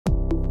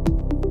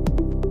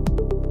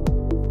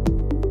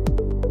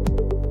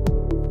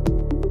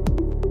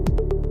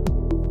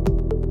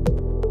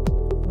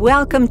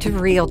Welcome to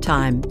Real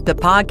Time, the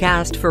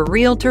podcast for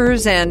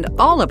realtors and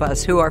all of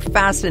us who are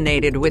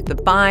fascinated with the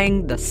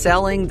buying, the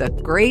selling, the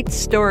great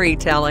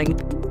storytelling.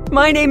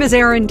 My name is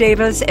Erin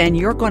Davis, and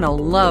you're going to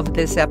love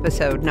this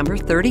episode, number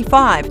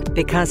 35,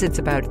 because it's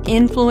about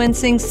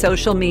influencing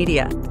social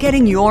media,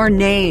 getting your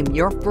name,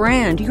 your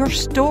brand, your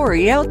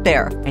story out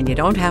there. And you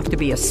don't have to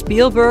be a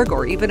Spielberg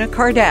or even a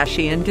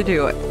Kardashian to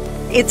do it.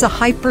 It's a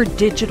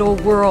hyper-digital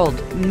world.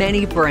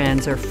 Many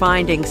brands are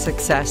finding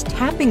success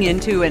tapping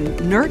into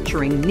and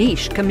nurturing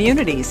niche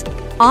communities.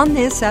 On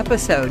this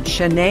episode,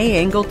 Shannae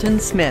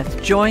Ingleton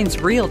Smith joins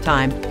Real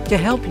Time to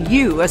help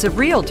you as a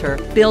realtor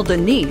build a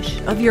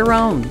niche of your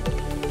own.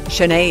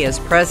 Shannae is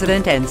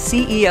president and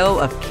CEO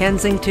of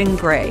Kensington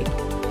Grey.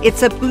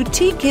 It's a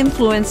boutique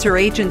influencer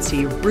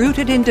agency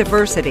rooted in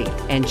diversity,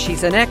 and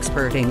she's an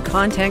expert in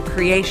content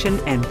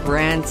creation and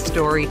brand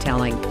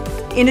storytelling.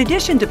 In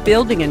addition to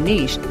building a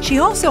niche, she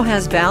also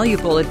has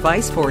valuable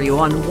advice for you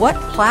on what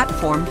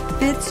platform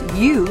fits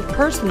you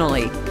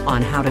personally,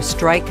 on how to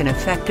strike an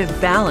effective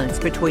balance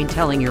between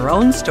telling your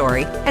own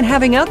story and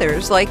having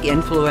others, like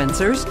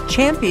influencers,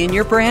 champion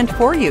your brand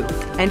for you,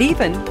 and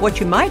even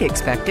what you might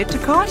expect it to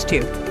cost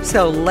you.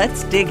 So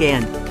let's dig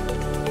in.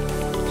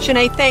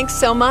 Shannae, thanks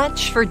so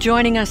much for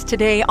joining us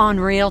today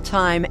on Real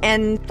Time.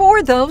 And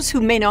for those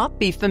who may not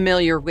be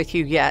familiar with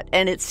you yet,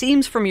 and it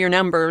seems from your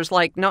numbers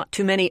like not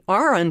too many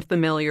are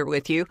unfamiliar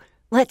with you,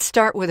 let's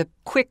start with a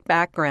quick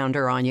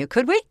backgrounder on you,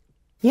 could we?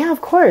 Yeah,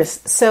 of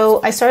course.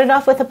 So I started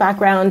off with a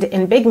background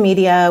in big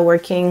media,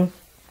 working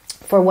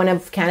for one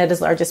of Canada's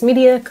largest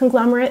media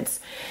conglomerates.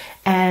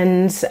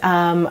 And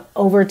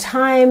over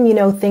time,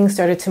 things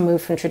started to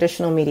move from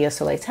traditional media,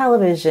 so like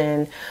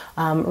television,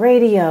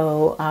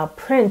 radio,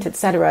 print,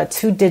 etc.,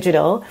 to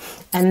digital,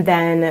 and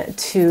then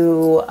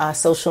to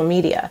social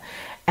media.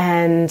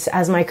 And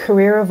as my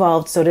career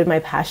evolved, so did my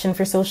passion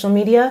for social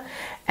media.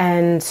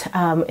 And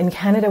in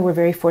Canada, we're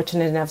very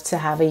fortunate enough to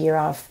have a year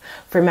off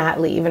for mat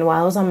leave. And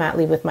while I was on mat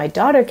leave with my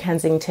daughter,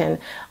 Kensington,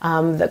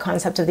 the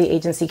concept of the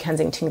agency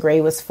Kensington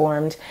Grey was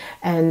formed.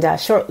 And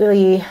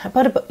shortly,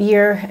 about a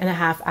year and a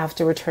half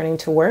after returning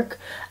to work,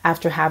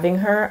 after having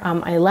her,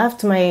 I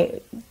left my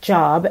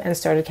job and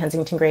started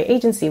Kensington Grey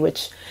Agency,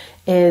 which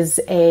is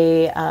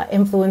a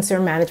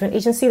influencer management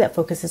agency that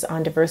focuses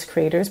on diverse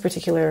creators,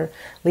 particularly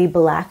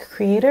Black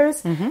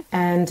creators. Mm-hmm.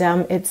 And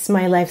it's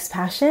my life's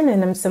passion,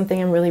 and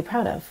something I'm really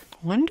proud of.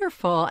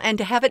 Wonderful. And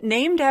to have it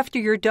named after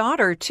your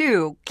daughter,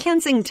 too.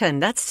 Kensington,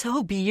 that's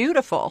so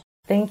beautiful.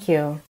 Thank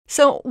you.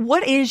 So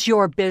what is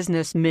your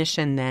business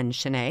mission then,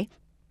 Shannae?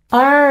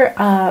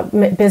 Our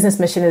business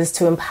mission is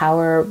to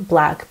empower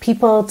Black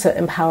people, to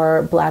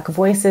empower Black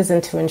voices,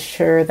 and to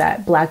ensure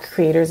that Black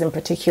creators in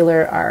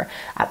particular are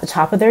at the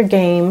top of their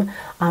game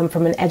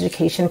from an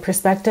education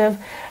perspective,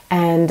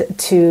 and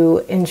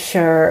to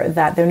ensure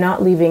that they're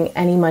not leaving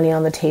any money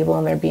on the table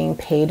and they're being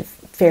paid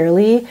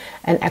fairly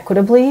and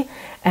equitably.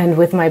 And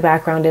with my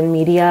background in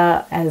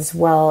media, as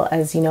well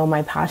as,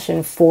 my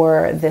passion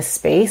for this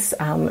space,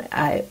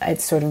 I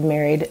sort of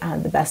married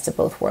the best of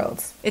both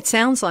worlds. It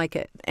sounds like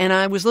it. And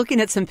I was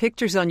looking at some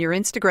pictures on your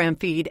Instagram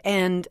feed,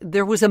 and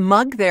there was a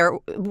mug there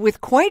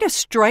with quite a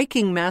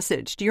striking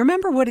message. Do you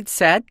remember what it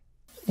said?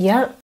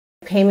 Yeah.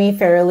 Pay me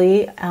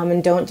fairly,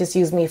 and don't just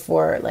use me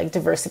for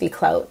diversity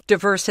clout.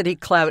 Diversity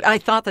clout. I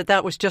thought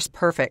that was just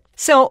perfect.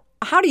 So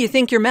how do you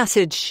think your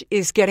message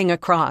is getting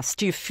across?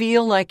 Do you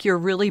feel like you're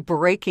really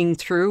breaking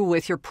through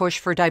with your push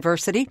for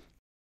diversity?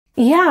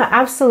 Yeah,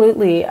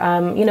 absolutely.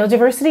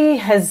 Diversity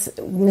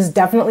is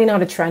definitely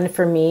not a trend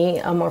for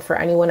me or for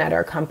anyone at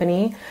our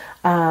company.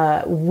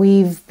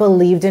 We've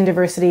believed in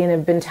diversity and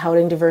have been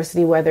touting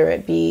diversity, whether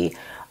it be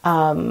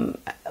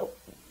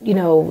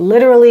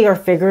literally or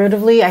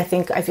figuratively, I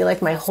feel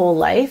like my whole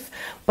life.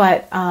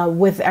 But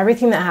with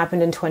everything that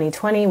happened in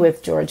 2020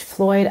 with George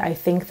Floyd, I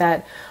think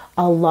that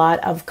a lot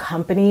of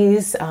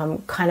companies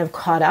kind of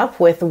caught up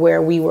with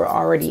where we were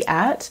already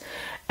at.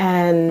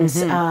 And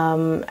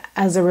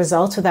as a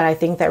result of that, I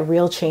think that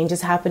real change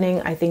is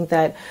happening. I think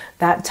that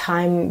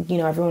time,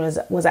 everyone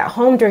was at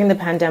home during the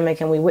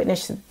pandemic, and we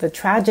witnessed the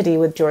tragedy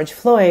with George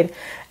Floyd,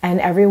 and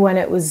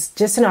it was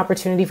just an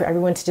opportunity for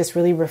everyone to just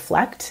really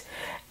reflect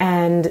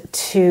and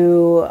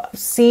to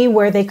see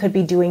where they could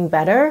be doing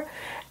better.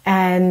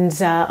 And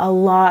a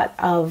lot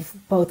of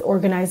both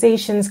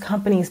organizations,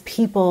 companies,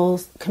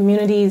 people,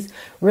 communities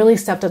really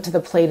stepped up to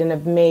the plate and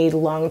have made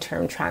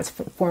long-term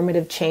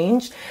transformative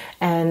change.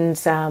 And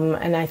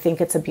I think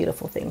it's a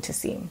beautiful thing to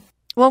see.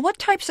 Well, what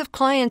types of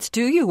clients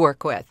do you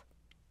work with?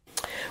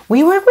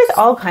 We work with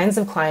all kinds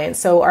of clients.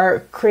 So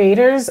our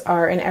creators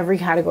are in every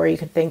category you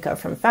could think of,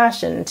 from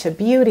fashion to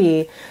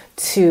beauty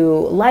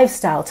to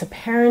lifestyle to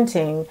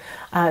parenting.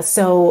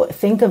 So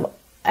think of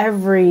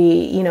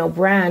every,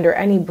 brand or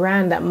any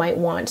brand that might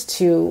want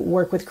to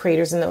work with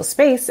creators in those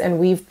space. And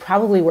we've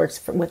probably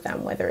worked with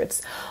them, whether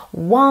it's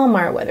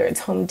Walmart, whether it's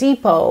Home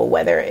Depot,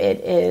 whether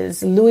it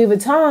is Louis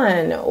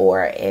Vuitton,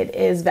 or it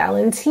is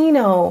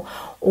Valentino,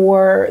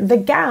 or The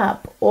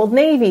Gap, Old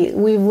Navy.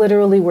 We've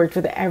literally worked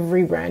with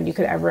every brand you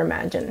could ever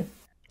imagine.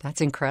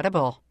 That's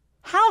incredible.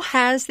 How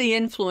has the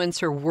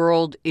influencer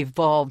world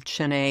evolved,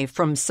 Shannae,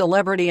 from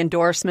celebrity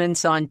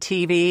endorsements on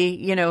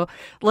TV,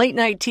 late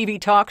night TV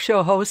talk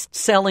show hosts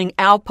selling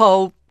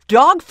Alpo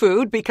dog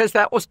food because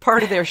that was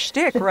part of their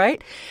shtick,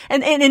 right?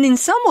 And in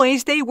some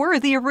ways, they were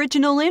the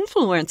original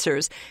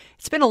influencers.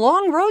 It's been a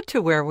long road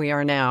to where we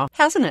are now,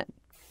 hasn't it?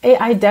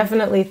 I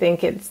definitely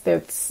think it's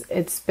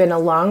been a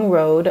long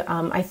road.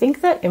 I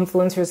think that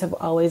influencers have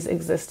always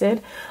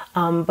existed,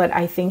 but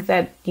I think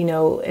that,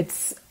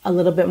 it's a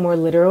little bit more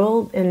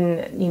literal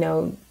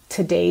in,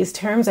 today's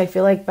terms. I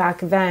feel like back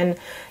then,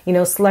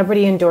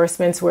 celebrity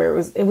endorsements where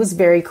it was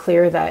very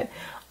clear that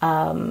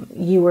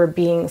you were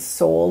being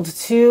sold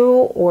to,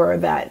 or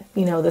that,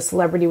 the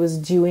celebrity was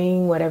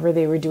doing whatever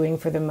they were doing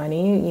for the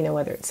money,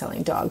 whether it's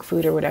selling dog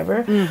food or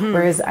whatever. Mm-hmm.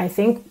 Whereas I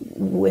think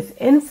with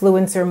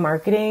influencer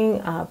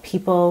marketing,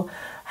 people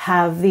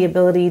have the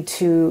ability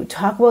to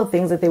talk about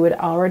things that they would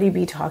already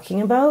be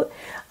talking about,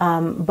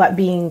 but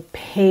being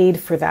paid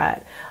for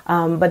that.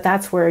 But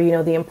that's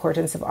where, the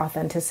importance of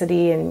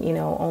authenticity and,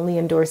 only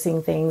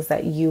endorsing things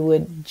that you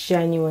would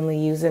genuinely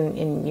use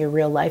in your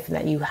real life and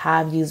that you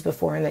have used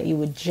before and that you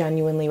would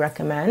genuinely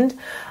recommend.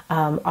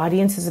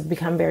 Audiences have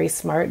become very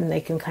smart and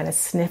they can kind of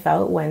sniff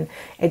out when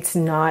it's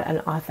not an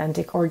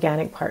authentic,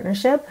 organic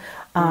partnership.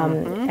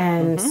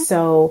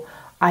 So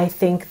I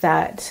think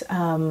that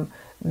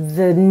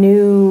the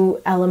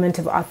new element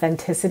of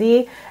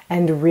authenticity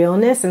and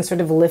realness and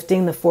sort of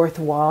lifting the fourth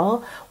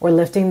wall or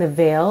lifting the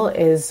veil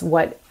is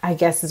what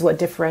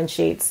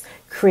differentiates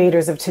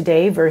creators of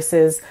today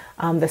versus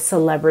the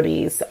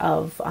celebrities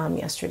of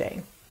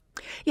yesterday.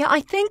 Yeah, I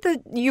think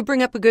that you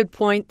bring up a good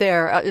point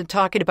there,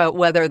 talking about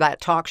whether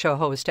that talk show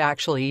host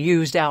actually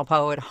used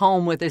Alpo at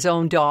home with his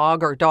own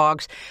dog or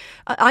dogs.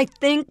 I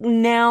think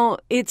now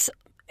it's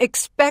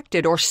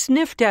expected or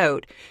sniffed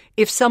out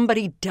if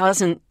somebody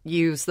doesn't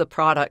use the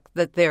product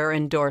that they're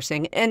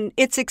endorsing. And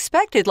it's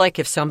expected, like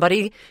if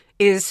somebody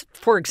is,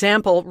 for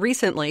example,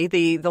 recently,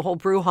 the whole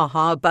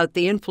brouhaha about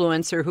the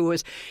influencer who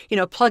was,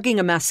 plugging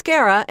a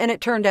mascara, and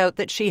it turned out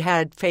that she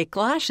had fake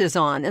lashes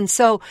on. And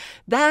so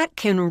that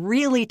can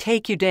really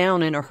take you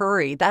down in a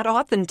hurry. That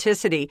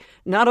authenticity,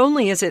 not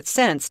only is it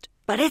sensed,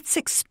 but it's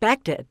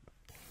expected.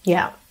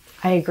 Yeah,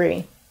 I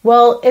agree.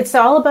 Well, it's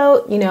all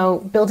about,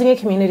 building a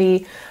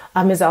community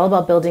is all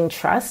about building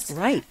trust.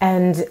 Right.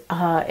 And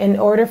in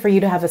order for you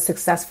to have a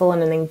successful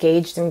and an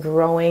engaged and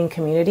growing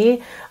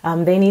community,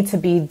 they need to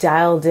be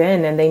dialed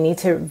in and they need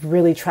to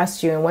really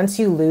trust you. And once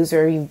you lose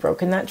or you've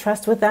broken that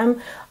trust with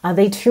them,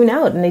 they tune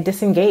out and they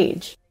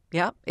disengage.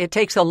 Yeah, it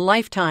takes a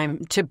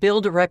lifetime to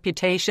build a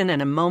reputation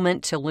and a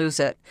moment to lose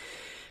it.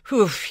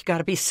 You got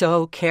to be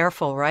so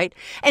careful, right?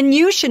 And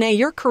you, Shannae,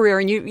 your career,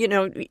 and you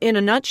in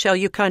a nutshell,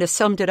 you kind of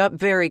summed it up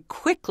very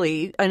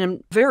quickly and a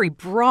very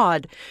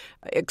broad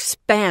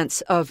expanse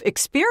of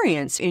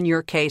experience in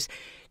your case.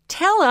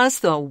 Tell us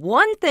the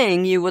one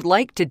thing you would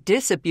like to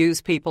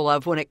disabuse people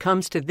of when it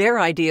comes to their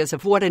ideas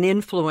of what an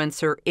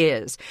influencer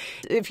is.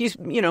 If you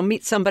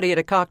meet somebody at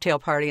a cocktail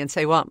party and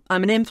say, well,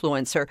 I'm an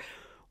influencer,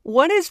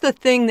 what is the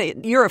thing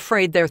that you're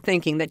afraid they're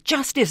thinking that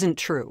just isn't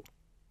true?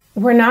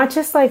 We're not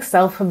just like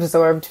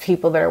self-absorbed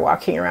people that are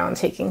walking around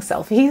taking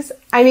selfies.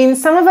 I mean,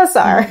 some of us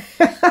are.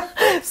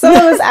 Some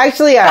of us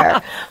actually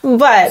are.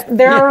 But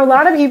there are a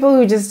lot of people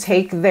who just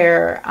take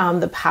their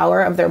the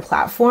power of their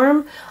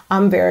platform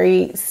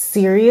very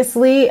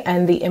seriously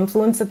and the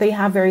influence that they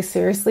have very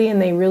seriously.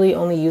 And they really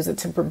only use it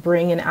to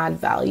bring and add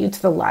value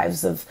to the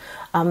lives of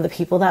the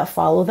people that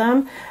follow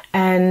them.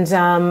 And,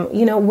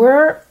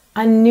 we're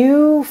a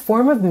new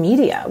form of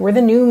media. We're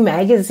the new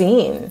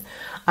magazine.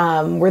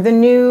 We're the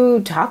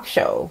new talk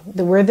show.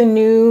 We're the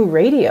new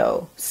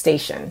radio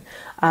station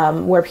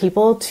where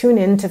people tune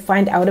in to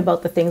find out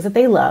about the things that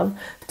they love,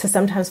 to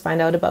sometimes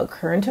find out about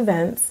current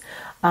events,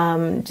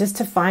 just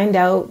to find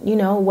out,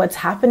 what's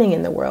happening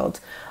in the world.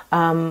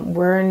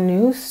 We're a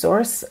new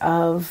source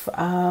of,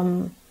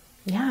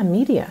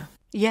 media.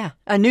 Yeah,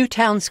 a new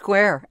town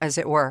square, as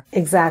it were.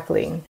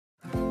 Exactly.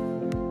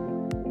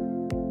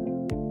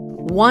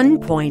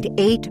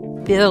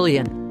 1.8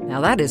 billion.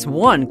 Now that is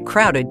one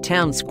crowded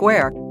town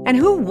square. And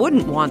who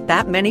wouldn't want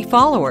that many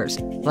followers?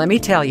 Let me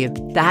tell you,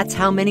 that's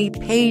how many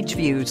page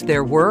views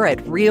there were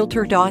at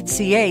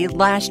Realtor.ca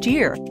last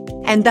year.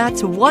 And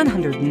that's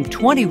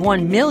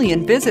 121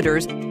 million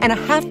visitors and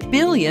 500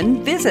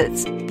 million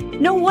visits.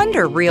 No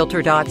wonder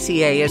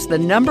Realtor.ca is the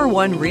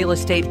 #1 real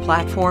estate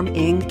platform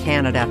in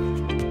Canada.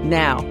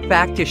 Now,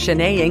 back to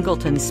Shannae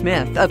Ingleton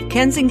Smith of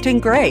Kensington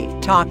Grey,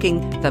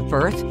 talking the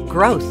birth,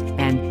 growth,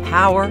 and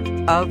power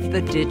of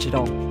the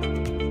digital.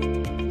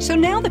 So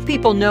now that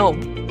people know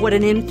what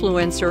an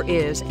influencer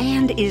is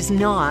and is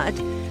not,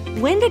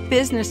 when did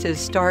businesses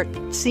start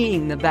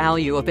seeing the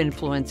value of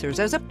influencers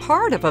as a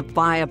part of a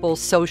viable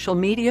social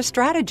media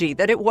strategy,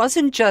 that it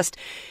wasn't just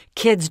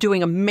kids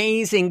doing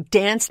amazing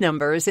dance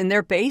numbers in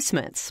their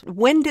basements?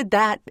 When did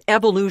that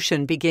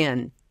evolution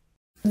begin?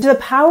 The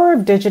power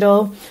of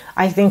digital,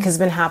 I think, has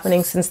been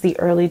happening since the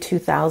early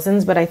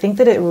 2000s, but I think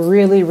that it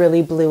really,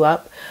 really blew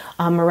up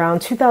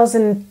around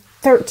 2010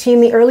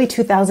 the early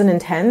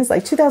 2010s,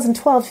 like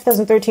 2012,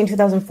 2013,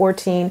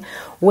 2014,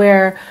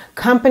 where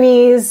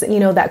companies,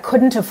 that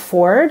couldn't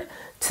afford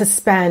to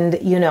spend,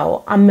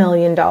 $1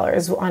 million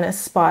on a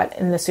spot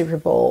in the Super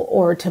Bowl,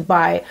 or to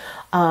buy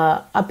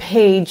a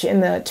page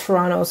in the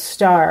Toronto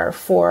Star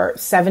for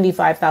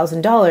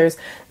 $75,000.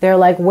 They're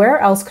like, where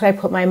else could I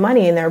put my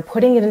money? And they're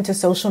putting it into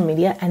social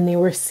media, and they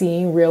were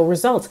seeing real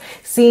results,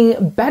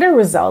 seeing better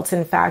results,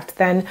 in fact,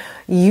 than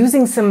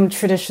using some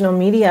traditional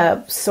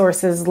media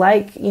sources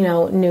like,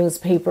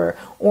 newspaper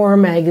or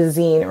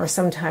magazine or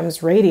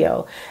sometimes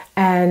radio.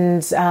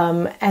 And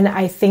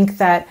I think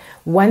that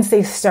once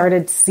they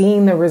started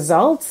seeing the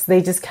results,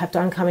 they just kept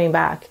on coming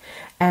back,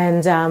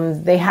 and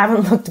they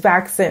haven't looked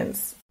back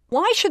since.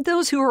 Why should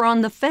those who are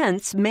on the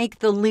fence make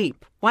the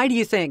leap? Why do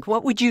you think?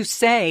 What would you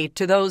say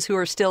to those who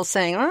are still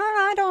saying,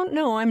 I don't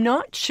know, I'm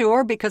not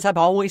sure because I've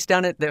always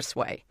done it this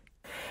way?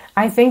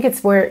 I think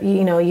it's where,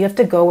 you have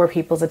to go where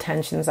people's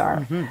attentions are.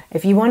 Mm-hmm.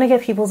 If you want to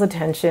get people's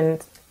attention,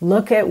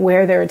 look at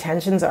where their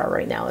attentions are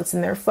right now. It's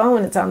in their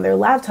phone, it's on their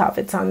laptop,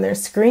 it's on their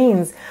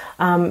screens.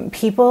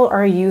 People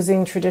are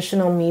using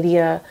traditional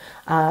media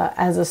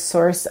as a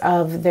source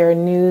of their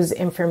news,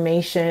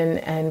 information,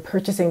 and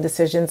purchasing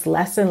decisions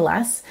less and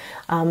less.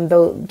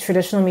 Though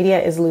traditional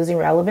media is losing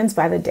relevance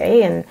by the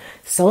day, and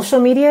social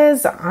media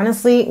is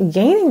honestly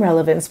gaining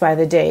relevance by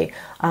the day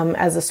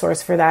as a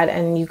source for that.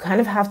 And you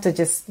kind of have to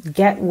just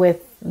get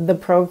with the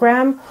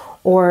program,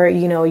 or,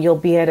 you'll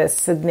be at a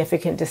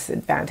significant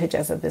disadvantage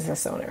as a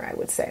business owner, I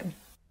would say.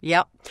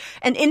 Yep.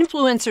 And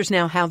influencers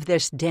now have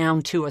this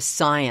down to a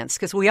science,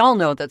 because we all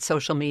know that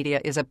social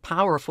media is a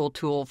powerful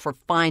tool for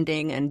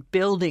finding and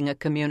building a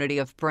community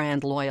of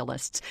brand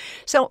loyalists.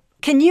 So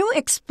can you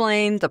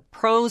explain the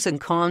pros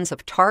and cons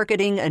of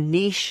targeting a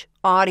niche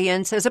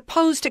audience as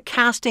opposed to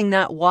casting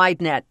that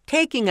wide net,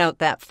 taking out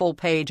that full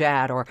page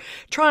ad, or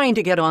trying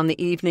to get on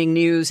the evening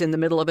news in the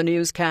middle of a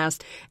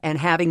newscast and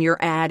having your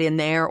ad in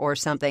there or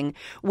something,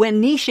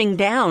 when niching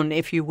down,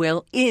 if you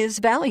will, is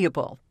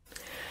valuable?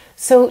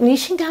 So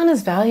niching down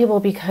is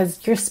valuable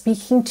because you're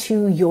speaking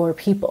to your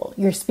people.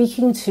 You're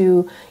speaking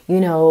to,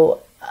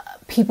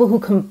 people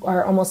who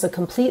are almost a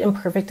complete and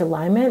perfect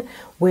alignment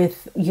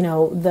with,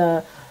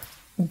 the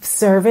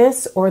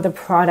service or the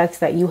product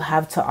that you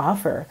have to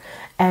offer.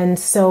 And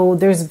so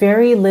there's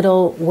very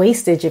little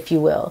wastage, if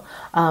you will,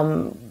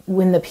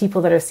 when the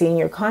people that are seeing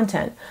your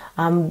content,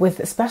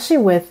 especially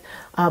with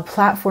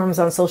platforms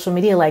on social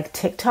media like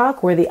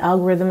TikTok, where the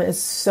algorithm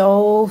is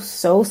so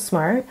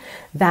smart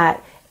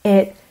that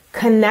it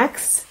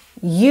connects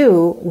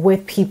you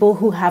with people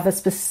who have a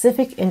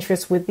specific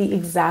interest with the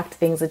exact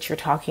things that you're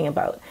talking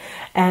about.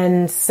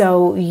 And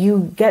so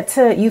you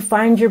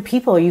find your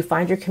people, you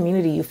find your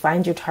community, you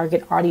find your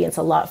target audience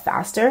a lot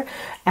faster,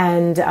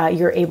 and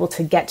you're able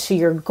to get to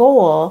your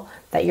goal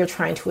that you're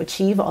trying to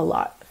achieve a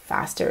lot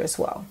faster as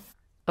well.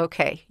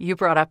 Okay, you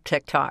brought up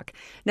TikTok.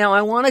 Now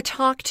I want to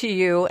talk to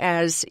you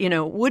as,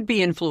 would-be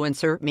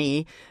influencer,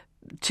 me,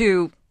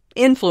 to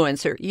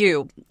influencer,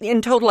 you.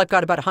 In total, I've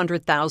got about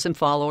 100,000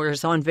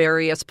 followers on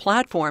various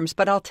platforms,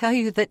 but I'll tell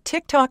you that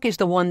TikTok is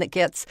the one that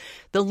gets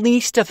the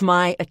least of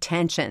my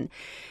attention.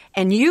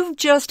 And you've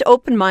just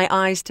opened my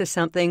eyes to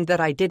something that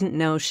I didn't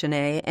know,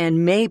 Shannae,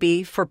 and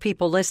maybe for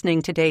people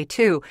listening today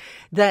too,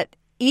 that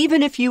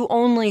even if you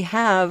only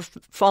have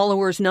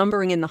followers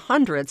numbering in the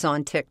hundreds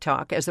on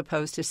TikTok, as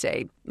opposed to,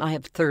 say, I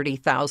have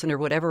 30,000 or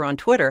whatever on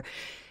Twitter,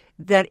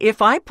 that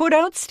if I put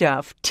out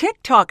stuff,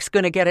 TikTok's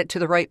going to get it to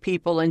the right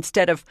people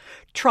instead of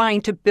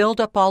trying to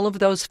build up all of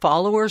those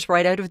followers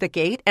right out of the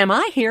gate. Am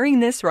I hearing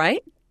this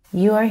right?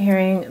 You are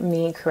hearing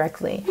me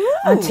correctly.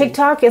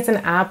 TikTok is an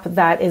app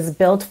that is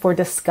built for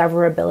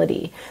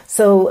discoverability.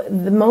 So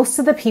most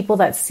of the people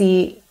that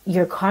see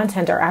your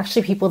content are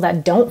actually people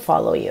that don't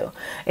follow you.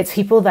 It's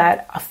people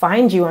that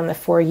find you on the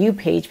For You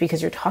page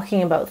because you're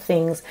talking about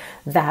things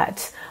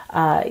that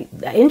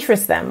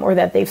interest them, or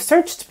that they've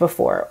searched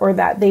before, or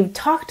that they've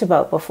talked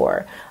about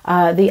before.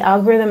 The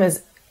algorithm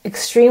is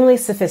extremely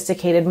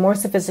sophisticated, more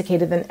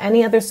sophisticated than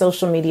any other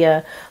social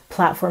media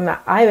platform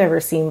that I've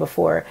ever seen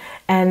before.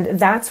 And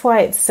that's why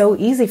it's so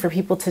easy for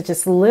people to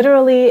just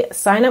literally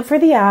sign up for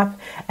the app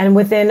and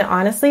within,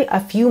 honestly, a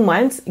few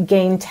months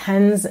gain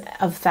tens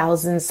of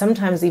thousands,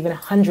 sometimes even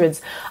hundreds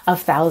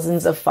of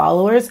thousands of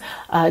followers,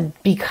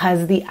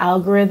 because the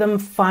algorithm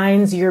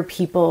finds your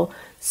people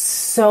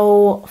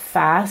so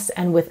fast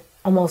and with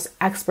almost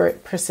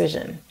expert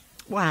precision.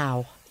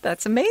 Wow.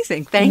 That's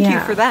amazing. Thank you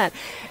for that.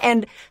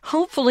 And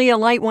hopefully a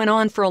light went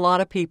on for a lot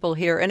of people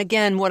here. And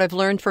again, what I've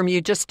learned from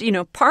you just,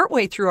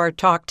 partway through our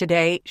talk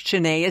today,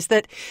 Shannae, is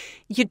that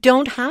you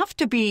don't have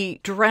to be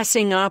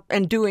dressing up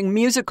and doing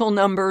musical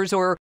numbers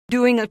or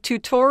doing a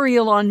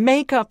tutorial on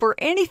makeup or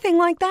anything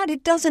like that.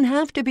 It doesn't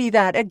have to be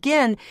that.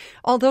 Again,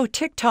 although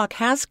TikTok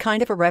has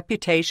kind of a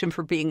reputation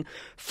for being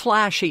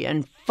flashy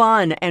and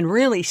fun and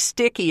really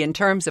sticky in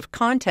terms of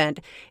content,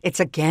 it's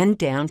again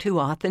down to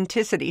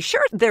authenticity.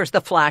 Sure, there's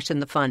the flash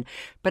and the fun,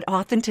 but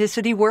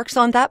authenticity works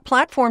on that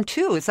platform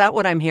too. Is that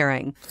what I'm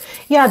hearing?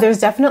 Yeah, there's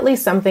definitely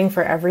something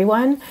for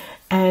everyone.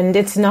 And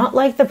it's not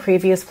like the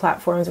previous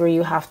platforms where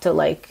you have to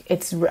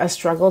it's a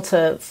struggle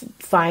to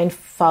find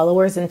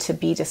followers and to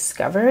be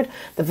discovered.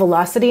 The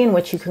velocity in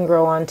which you can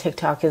grow on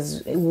TikTok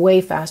is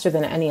way faster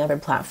than any other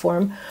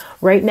platform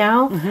right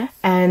now. Mm-hmm.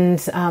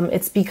 And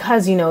it's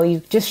because,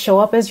 you just show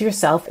up as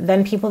yourself.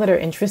 Then people that are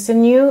interested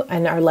in you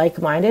and are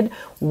like-minded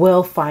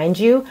will find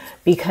you,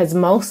 because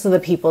most of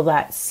the people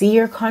that see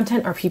your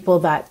content are people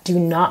that do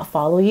not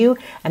follow you.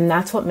 And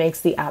that's what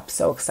makes the app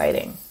so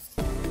exciting.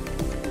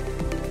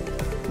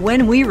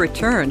 When we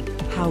return,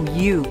 how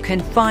you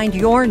can find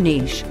your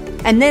niche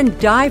and then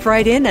dive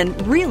right in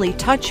and really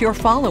touch your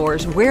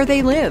followers where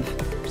they live,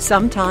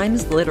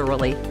 sometimes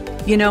literally.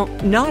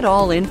 Not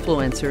all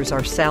influencers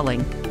are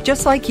selling,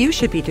 just like you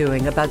should be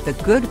doing about the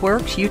good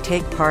works you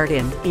take part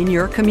in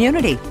your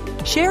community.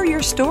 Share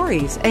your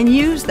stories and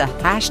use the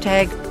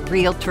hashtag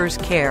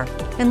RealtorsCare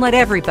and let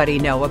everybody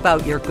know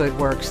about your good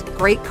works,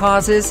 great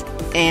causes,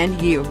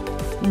 and you.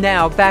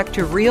 Now back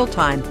to Real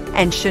Time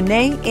and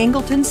Shannae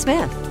Ingleton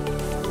Smith.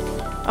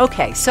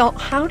 Okay, so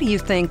how do you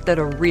think that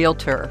a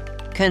realtor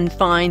can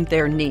find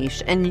their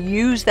niche and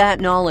use that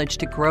knowledge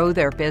to grow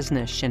their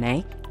business,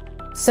 Shannae?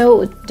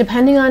 So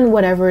depending on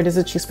whatever it is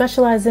that you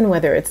specialize in,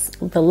 whether it's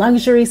the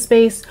luxury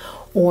space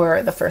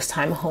or the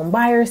first-time home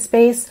buyer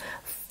space,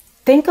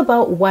 think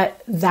about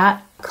what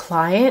that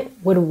client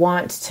would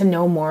want to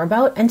know more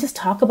about and just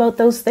talk about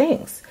those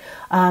things.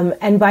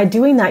 And by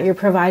doing that, you're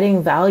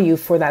providing value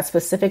for that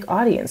specific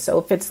audience. So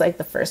if it's like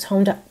the first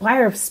home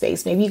buyer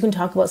space, maybe you can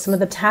talk about some of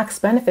the tax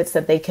benefits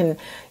that they can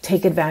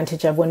take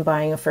advantage of when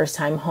buying a first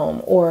time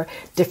home, or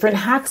different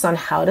hacks on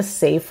how to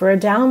save for a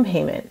down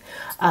payment.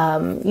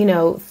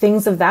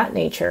 Things of that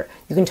nature.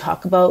 You can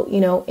talk about,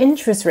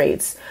 interest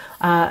rates.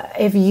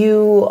 If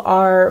you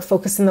are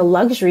focused in the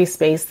luxury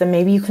space, then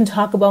maybe you can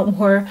talk about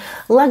more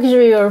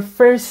luxury or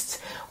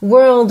first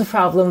world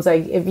problems,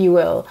 if you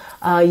will.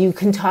 You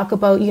can talk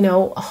about,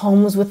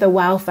 homes with a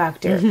wow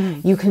factor.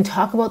 Mm-hmm. You can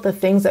talk about the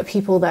things that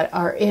people that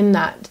are in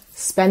that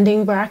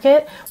spending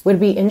bracket would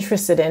be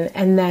interested in.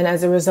 And then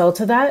as a result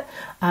of that,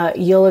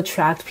 you'll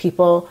attract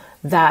people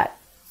that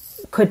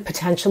could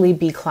potentially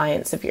be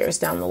clients of yours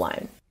down the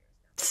line.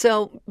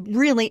 So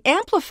really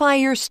amplify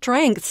your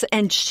strengths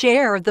and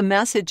share the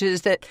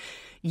messages that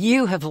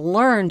you have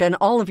learned and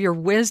all of your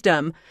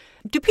wisdom.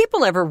 Do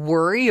people ever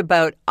worry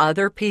about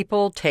other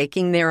people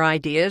taking their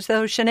ideas,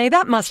 though, Shannae?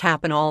 That must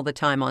happen all the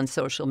time on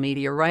social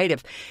media, right?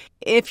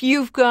 If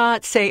you've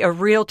got, say, a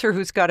realtor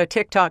who's got a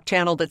TikTok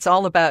channel that's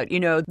all about,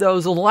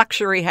 those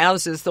luxury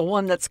houses, the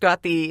one that's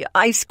got the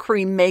ice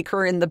cream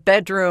maker in the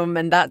bedroom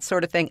and that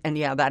sort of thing, and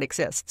yeah, that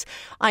exists.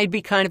 I'd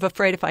be kind of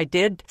afraid if I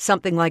did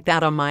something like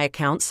that on my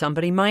account,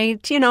 somebody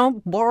might,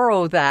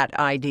 borrow that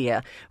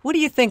idea. What do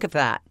you think of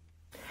that?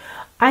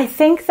 I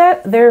think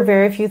that there are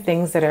very few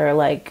things that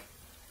are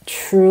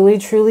truly,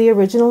 truly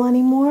original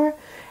anymore.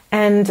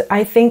 And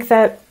I think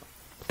that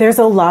there's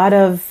a lot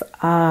of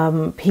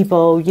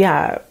people,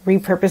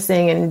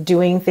 repurposing and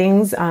doing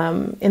things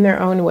in their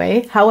own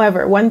way.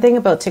 However, one thing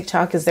about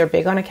TikTok is they're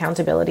big on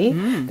accountability.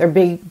 They're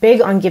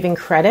big on giving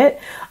credit.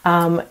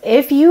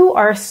 If you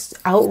are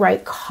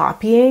outright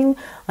copying,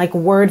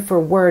 word for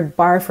word,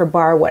 bar for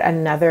bar, what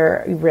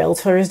another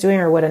realtor is doing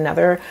or what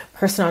another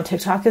person on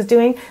TikTok is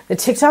doing, the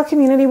TikTok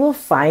community will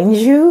find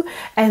you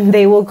and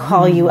they will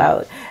call you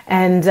out.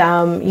 And,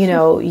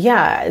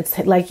 it's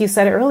like you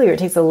said earlier, it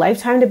takes a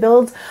lifetime to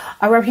build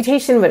a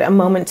reputation, but a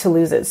moment to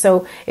lose it.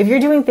 So if you're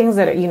doing things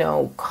that,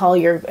 call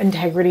your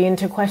integrity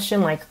into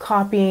question, like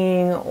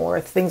copying or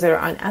things that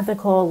are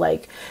unethical,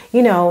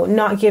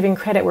 not giving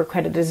credit where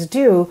credit is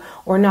due,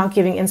 or not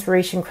giving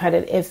inspiration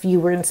credit if you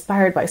were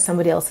inspired by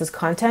somebody else's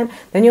content,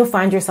 then you'll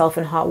find yourself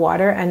in hot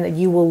water and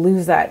you will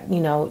lose that,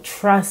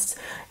 trust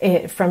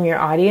from your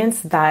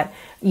audience that,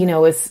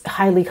 is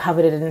highly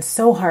coveted and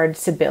so hard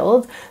to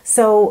build.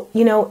 So,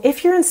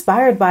 if you're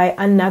inspired by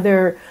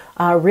another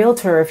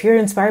realtor, if you're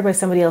inspired by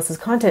somebody else's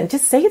content,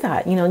 just say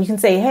that, you can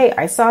say, hey,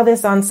 I saw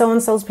this on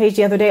so-and-so's page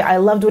the other day. I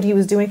loved what he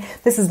was doing.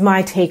 This is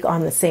my take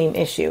on the same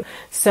issue.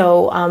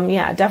 So,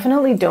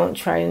 definitely don't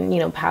try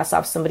and, pass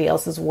off somebody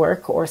else's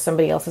work or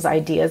somebody else's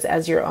ideas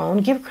as your own.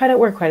 Give credit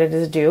where credit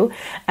is due.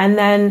 And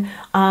then,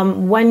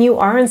 when you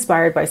are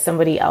inspired by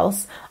somebody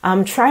else,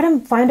 try to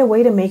find a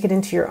way to make it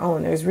into your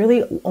own. There's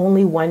really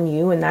only one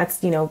you, and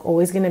that's,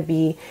 always going to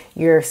be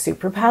your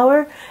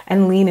superpower,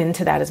 and lean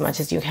into that as much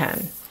as you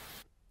can.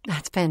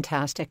 That's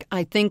fantastic.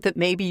 I think that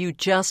maybe you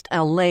just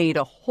allayed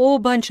a whole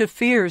bunch of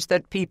fears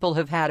that people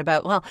have had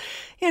about,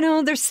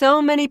 there's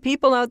so many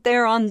people out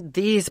there on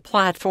these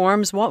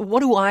platforms. What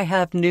do I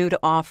have new to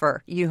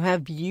offer? You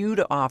have you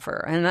to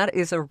offer. And that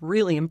is a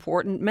really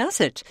important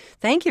message.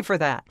 Thank you for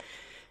that.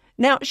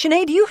 Now,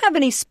 Shannae, do you have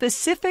any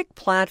specific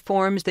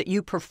platforms that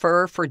you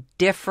prefer for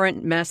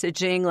different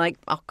messaging?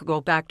 I'll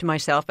go back to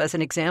myself as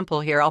an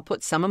example here. I'll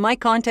put some of my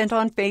content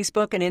on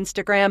Facebook and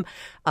Instagram,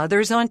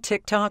 others on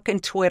TikTok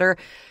and Twitter.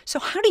 So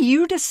how do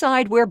you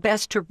decide where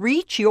best to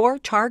reach your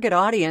target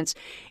audience?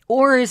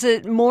 Or is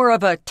it more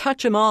of a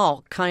touch 'em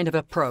all kind of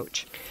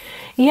approach?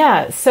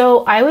 Yeah,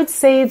 so I would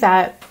say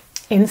that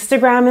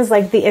Instagram is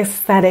like the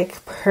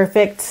aesthetic,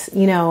 perfect,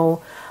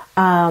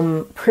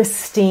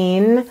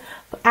 pristine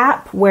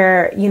app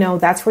where,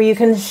 that's where you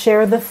can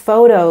share the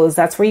photos.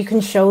 That's where you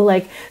can show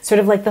like sort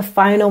of like the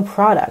final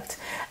product.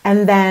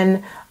 And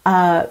then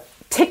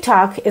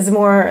TikTok is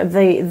more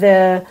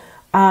the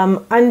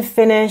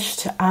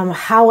unfinished,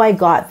 how I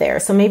got there.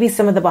 So maybe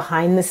some of the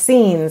behind the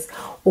scenes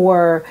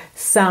or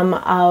some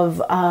of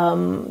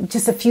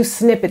just a few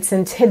snippets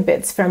and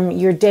tidbits from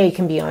your day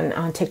can be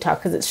on TikTok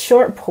because it's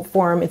short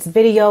form, it's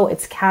video,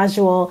 it's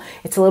casual,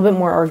 it's a little bit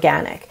more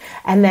organic.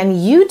 And then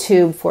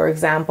YouTube, for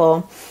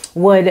example,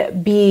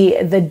 would be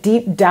the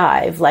deep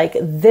dive. Like,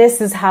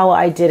 this is how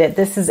I did it.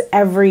 This is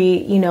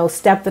every,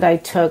 step that I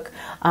took.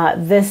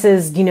 This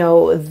is,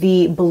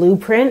 the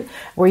blueprint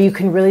where you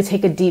can really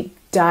take a deep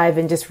dive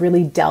and just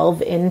really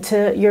delve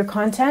into your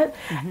content.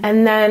 Mm-hmm.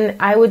 And then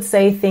I would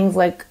say things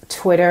like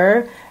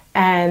Twitter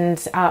and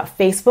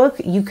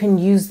Facebook, you can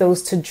use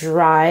those to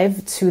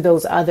drive to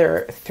those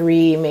other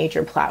 3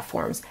 major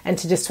platforms and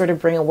to just sort of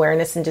bring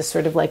awareness and just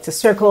sort of like to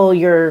circle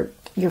your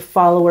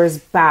followers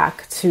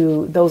back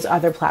to those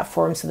other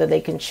platforms so that they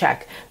can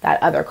check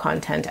that other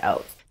content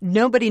out.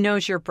 Nobody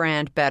knows your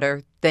brand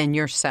better than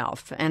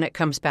yourself. And it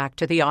comes back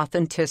to the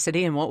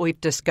authenticity and what we've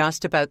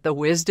discussed about the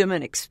wisdom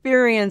and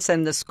experience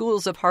and the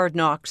schools of hard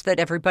knocks that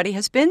everybody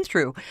has been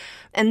through.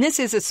 And this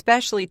is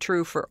especially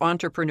true for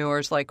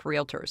entrepreneurs like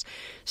realtors.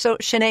 So,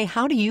 Shannae,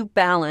 how do you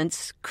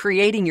balance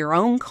creating your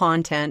own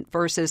content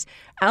versus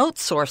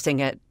outsourcing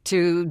it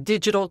to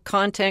digital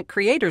content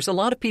creators? A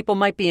lot of people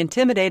might be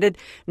intimidated,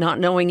 not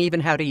knowing even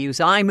how to use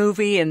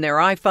iMovie in their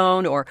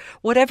iPhone or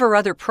whatever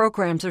other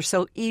programs are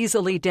so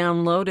easily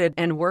downloaded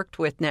and worked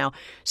with now.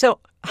 So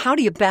how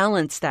do you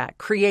balance that,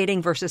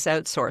 creating versus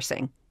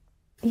outsourcing?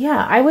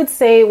 Yeah, I would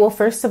say, well,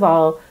 first of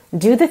all,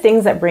 do the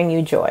things that bring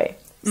you joy.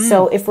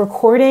 So if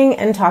recording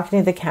and talking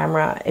to the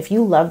camera, if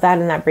you love that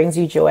and that brings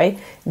you joy,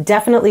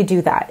 definitely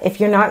do that. If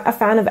you're not a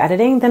fan of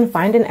editing, then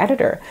find an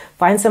editor.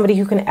 Find somebody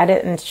who can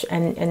edit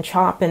and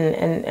chop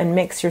and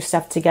mix your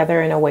stuff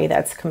together in a way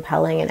that's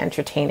compelling and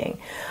entertaining.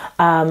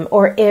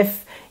 Or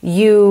if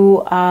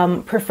you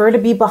prefer to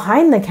be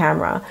behind the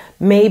camera,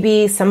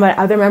 maybe some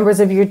other members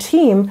of your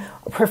team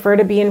prefer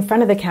to be in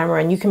front of the camera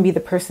and you can be the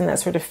person that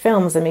sort of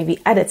films and maybe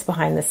edits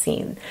behind the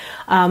scene.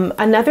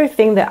 Another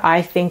thing that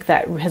I think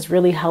that has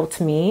really helped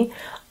me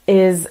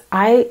is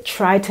I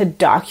try to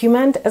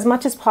document as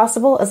much as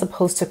possible as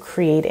opposed to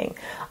creating.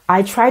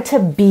 I try to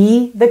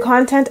be the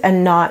content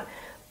and not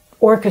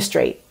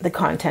orchestrate the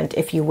content,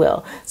 if you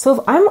will. So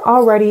if I'm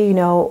already,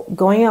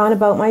 going on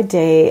about my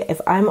day, if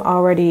I'm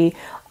already,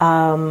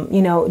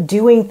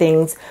 doing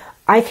things,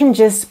 I can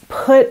just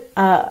put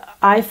an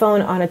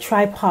iPhone on a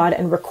tripod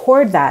and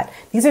record that.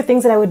 These are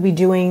things that I would be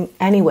doing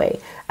anyway,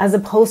 as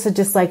opposed to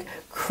just like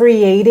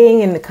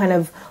creating and kind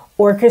of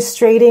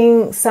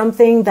orchestrating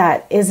something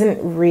that isn't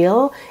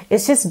real.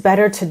 It's just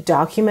better to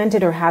document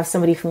it or have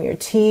somebody from your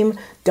team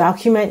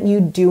document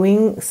you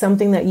doing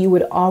something that you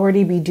would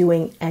already be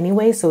doing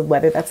anyway. So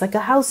whether that's like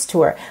a house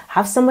tour,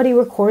 have somebody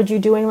record you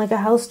doing like a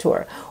house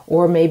tour,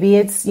 or maybe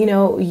it's,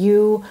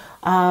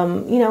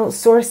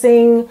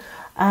 sourcing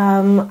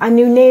a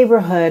new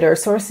neighborhood or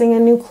sourcing a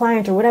new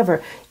client or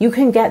whatever. You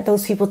can get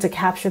those people to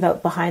capture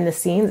that behind the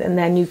scenes, and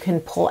then you can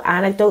pull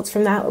anecdotes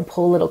from that or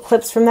pull little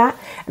clips from that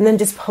and then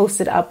just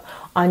post it up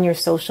on your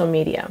social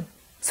media.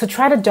 So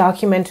try to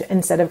document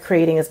instead of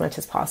creating as much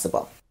as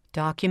possible.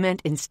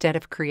 Document instead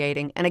of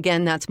creating. And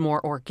again, that's more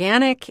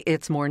organic,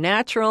 it's more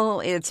natural,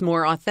 it's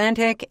more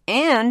authentic,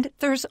 and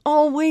there's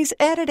always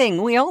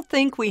editing. We all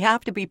think we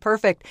have to be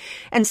perfect.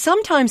 And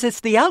sometimes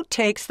it's the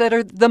outtakes that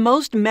are the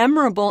most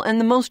memorable and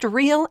the most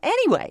real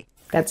anyway.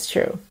 That's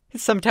true.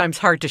 It's sometimes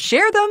hard to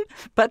share them,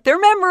 but they're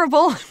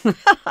memorable.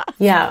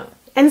 Yeah.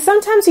 And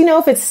sometimes,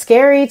 if it's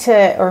scary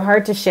or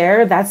hard to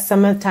share,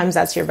 sometimes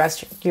that's your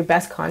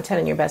best content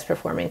and your best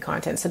performing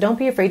content. So don't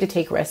be afraid to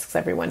take risks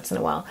every once in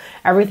a while.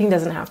 Everything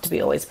doesn't have to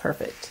be always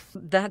perfect.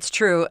 That's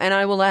true. And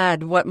I will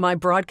add what my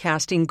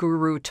broadcasting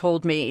guru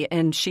told me,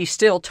 and she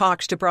still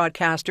talks to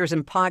broadcasters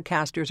and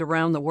podcasters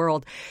around the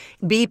world.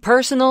 Be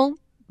personal,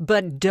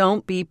 but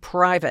don't be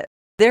private.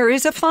 There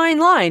is a fine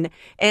line,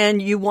 and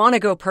you want to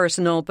go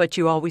personal, but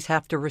you always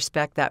have to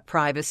respect that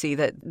privacy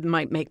that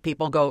might make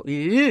people go,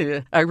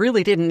 ew, I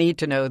really didn't need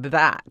to know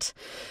that.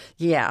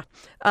 Yeah.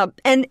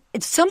 And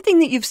it's something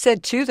that you've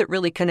said, too, that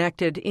really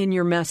connected in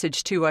your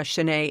message to us,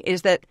 Shannae,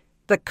 is that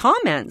the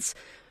comments,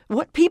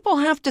 what people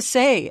have to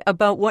say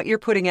about what you're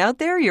putting out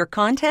there, your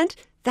content,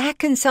 that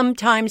can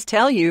sometimes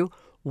tell you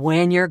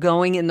when you're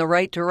going in the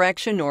right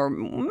direction or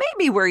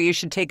maybe where you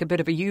should take a bit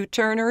of a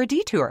U-turn or a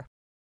detour.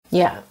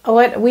 Yeah.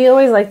 What we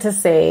always like to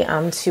say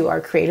to our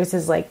creators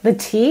is like, the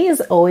tea is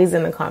always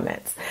in the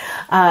comments.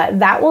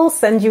 That will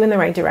send you in the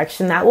right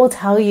direction. That will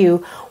tell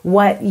you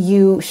what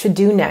you should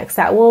do next.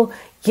 That will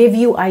give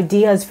you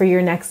ideas for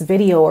your next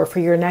video or for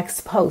your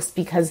next post,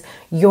 because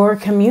your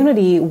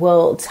community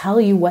will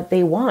tell you what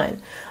they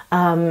want.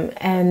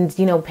 And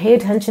pay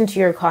attention to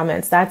your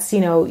comments.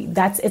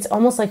 It's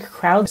almost like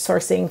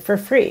crowdsourcing for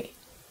free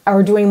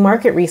or doing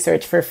market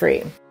research for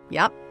free.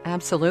 Yep,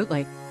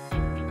 absolutely.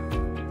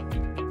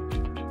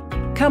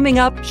 Coming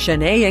up,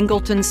 Shannae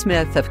Ingleton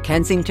Smith of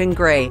Kensington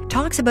Grey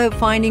talks about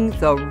finding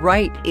the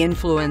right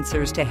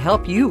influencers to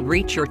help you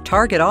reach your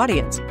target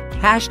audience.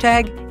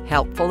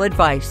 #helpful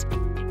advice.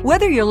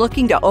 Whether you're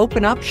looking to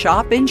open up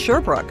shop in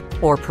Sherbrooke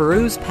or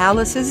peruse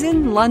palaces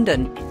in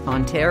London,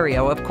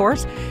 Ontario, of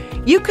course,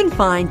 you can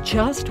find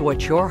just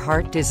what your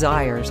heart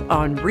desires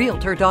on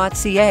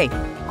Realtor.ca.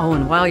 Oh,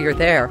 and while you're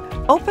there,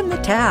 open the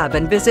tab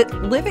and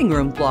visit Living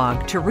Room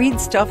Blog to read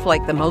stuff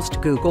like the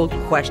most Googled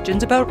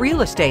questions about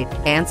real estate,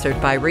 answered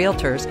by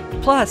realtors,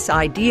 plus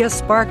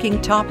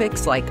idea-sparking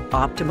topics like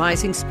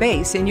optimizing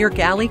space in your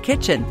galley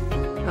kitchen.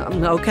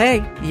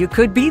 Okay, you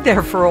could be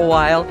there for a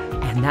while,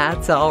 and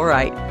that's all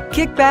right.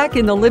 Kick back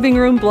in the Living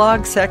Room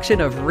Blog section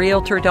of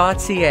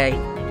Realtor.ca.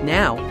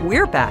 Now,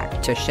 we're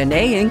back to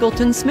Shannae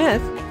Ingleton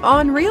Smith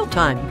on Real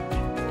Time.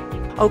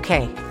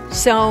 Okay,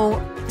 so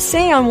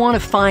say I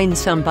want to find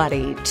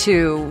somebody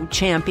to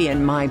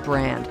champion my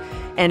brand,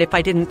 and if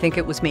I didn't think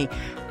it was me,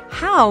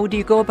 how do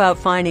you go about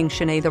finding,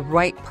 Shannae, the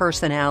right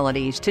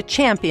personalities to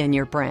champion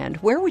your brand?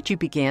 Where would you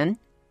begin?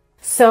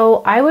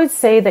 So I would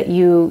say that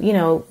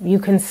you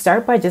can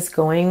start by just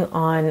going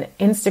on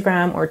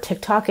Instagram or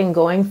TikTok and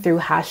going through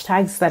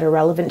hashtags that are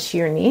relevant to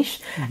your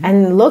niche,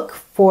 and look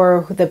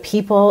for the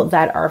people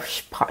that are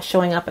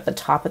showing up at the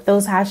top of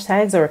those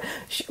hashtags or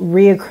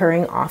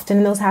reoccurring often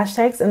in those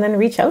hashtags, and then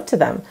reach out to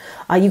them.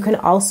 You can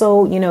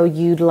also,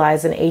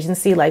 utilize an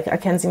agency like a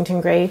Kensington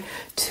Grey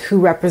who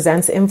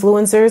represents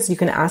influencers. You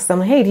can ask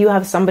them, hey, do you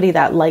have somebody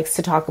that likes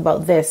to talk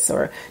about this?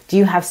 Or do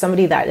you have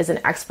somebody that is an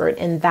expert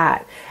in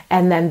that?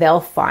 And then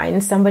they'll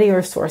find somebody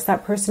or source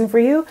that person for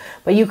you.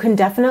 But you can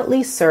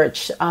definitely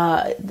search,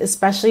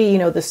 especially,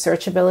 the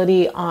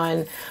searchability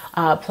on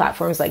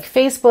platforms like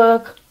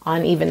Facebook,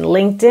 on even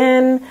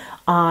LinkedIn,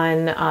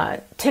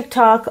 on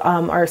TikTok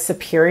are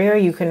superior.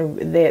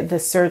 The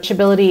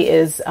searchability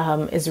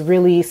is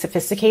really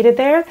sophisticated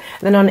there.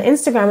 And then on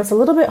Instagram, it's a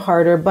little bit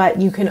harder,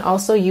 but you can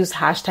also use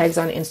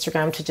hashtags on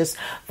Instagram to just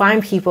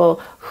find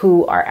people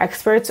who are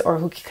experts or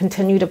who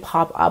continue to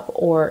pop up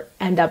or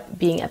end up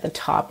being at the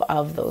top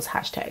of those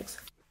hashtags.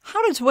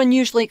 How does one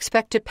usually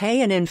expect to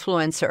pay an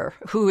influencer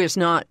who is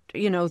not,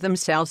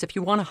 themselves? If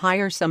you want to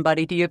hire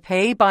somebody, do you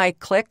pay by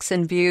clicks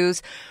and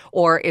views,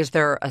 or is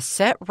there a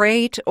set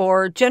rate?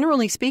 Or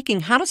generally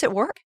speaking, how does it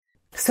work?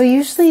 So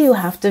usually you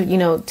have to,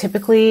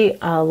 typically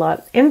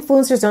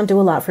influencers don't do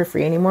a lot for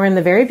free anymore. In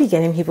the very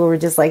beginning, people were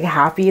just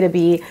happy to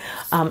be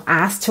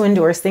asked to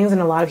endorse things.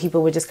 And a lot of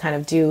people would just kind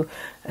of do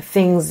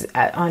things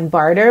on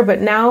barter.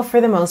 But now for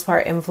the most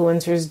part,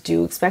 influencers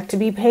do expect to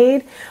be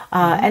paid.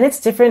 And it's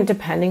different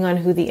depending on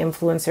who the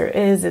influencer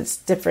is. It's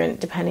different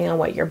depending on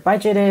what your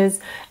budget is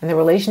and the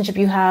relationship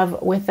you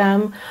have with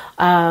them.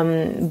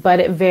 But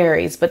it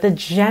varies. But the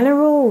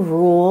general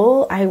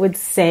rule, I would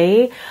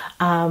say,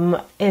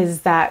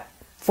 is that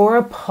for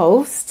a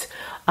post,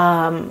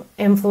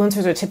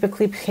 influencers are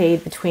typically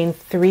paid between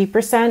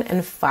 3%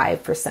 and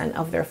 5%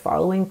 of their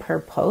following per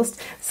post.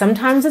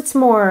 Sometimes it's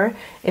more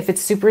if it's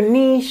super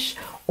niche,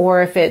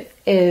 or if it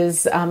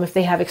is if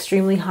they have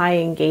extremely high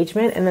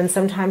engagement, and then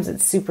sometimes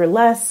it's super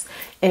less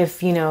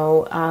if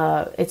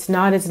it's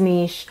not as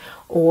niche,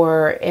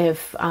 or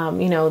if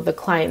the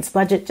client's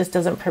budget just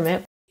doesn't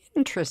permit.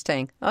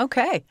 Interesting.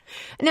 Okay.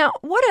 Now,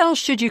 what else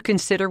should you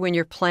consider when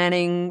you're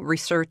planning,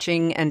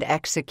 researching, and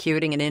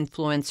executing an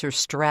influencer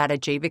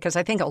strategy? Because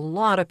I think a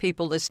lot of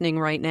people listening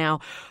right now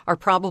are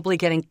probably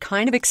getting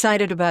kind of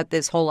excited about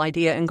this whole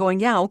idea and going,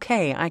 yeah,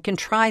 okay, I can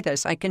try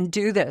this. I can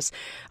do this.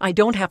 I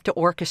don't have to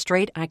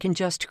orchestrate. I can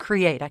just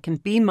create. I can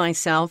be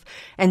myself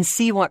and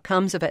see what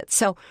comes of it.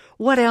 So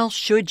what else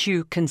should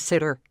you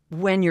consider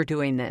when you're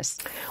doing this?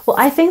 Well,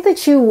 I think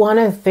that you want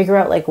to figure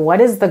out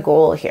what is the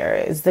goal here?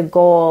 Is the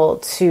goal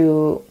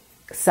to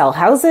sell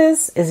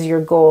houses? Is your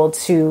goal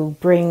to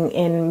bring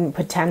in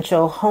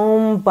potential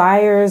home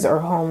buyers or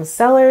home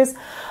sellers?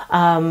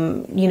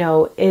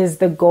 Is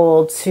the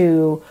goal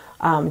to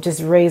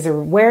just raise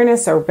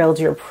awareness or build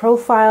your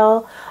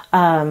profile?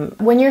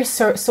 When you're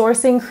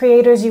sourcing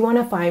creators, you want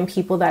to find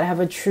people that have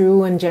a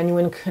true and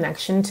genuine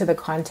connection to the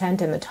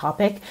content and the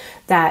topic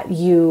that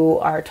you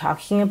are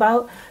talking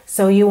about.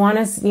 So you want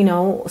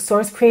to,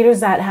 source creators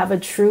that have a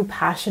true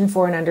passion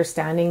for an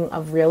understanding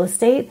of real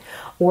estate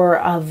or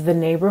of the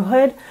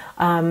neighborhood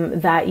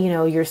that,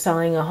 you're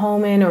selling a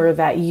home in, or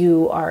that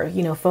you are,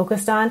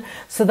 focused on,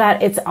 so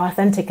that it's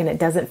authentic and it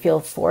doesn't feel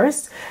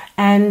forced.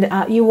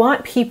 And you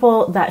want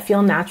people that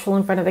feel natural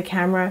in front of the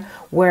camera,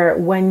 where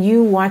when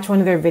you watch one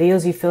of their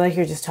videos, you feel like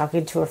you're just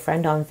talking to a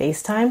friend on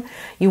FaceTime.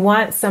 You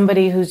want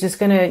somebody who's just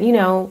going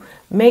to,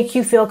 make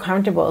you feel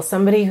comfortable,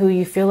 somebody who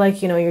you feel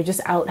like, you're just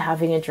out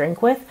having a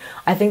drink with.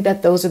 I think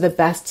that those are the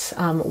best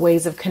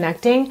ways of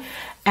connecting.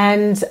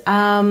 And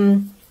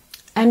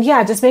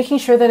yeah, just making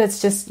sure that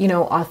it's just,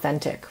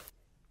 authentic.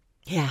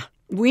 Yeah.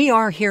 We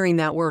are hearing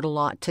that word a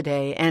lot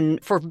today,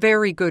 and for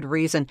very good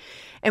reason.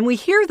 And we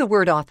hear the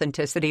word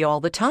authenticity all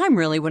the time,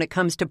 really, when it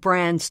comes to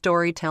brand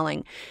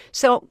storytelling.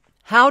 So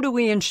how do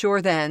we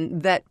ensure then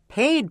that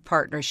paid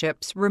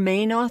partnerships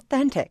remain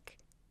authentic?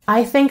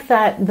 I think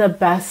that the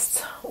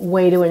best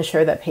way to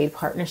ensure that paid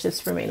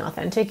partnerships remain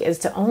authentic is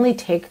to only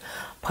take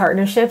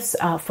partnerships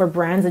for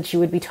brands that you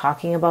would be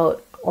talking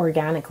about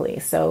organically.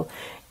 So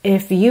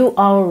if you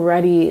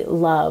already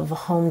love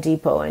Home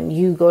Depot and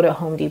you go to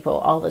Home Depot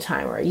all the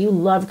time, or you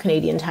love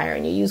Canadian Tire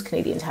and you use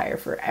Canadian Tire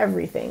for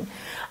everything,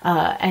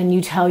 and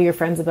you tell your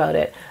friends about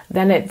it,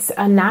 then it's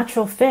a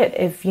natural fit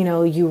if,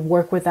 you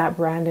work with that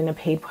brand in a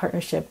paid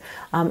partnership.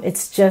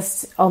 It's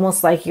just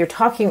almost like you're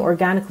talking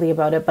organically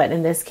about it, but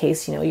in this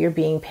case, you're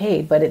being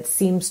paid, but it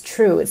seems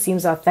true. It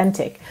seems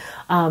authentic.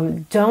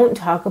 Don't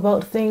talk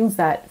about things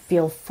that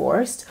feel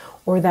forced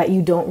or that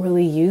you don't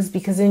really use,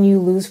 because then you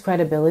lose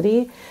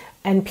credibility.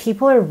 And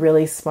people are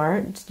really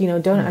smart.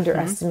 Don't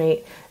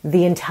underestimate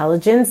the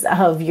intelligence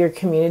of your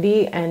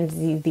community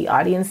and the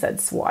audience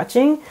that's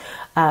watching.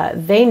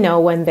 They know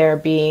when they're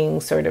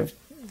being sort of,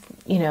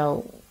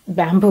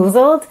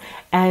 bamboozled,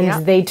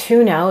 and they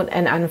tune out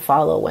and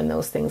unfollow when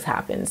those things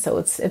happen. So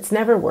it's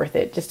never worth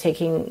it just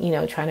taking,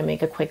 trying to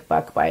make a quick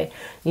buck by,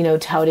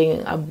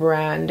 touting a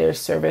brand or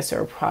service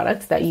or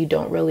product that you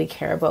don't really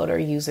care about or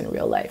use in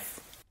real life.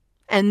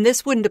 And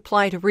this wouldn't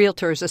apply to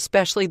realtors,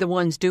 especially the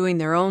ones doing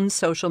their own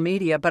social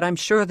media, but I'm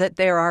sure that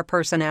there are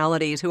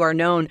personalities who are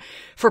known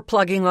for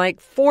plugging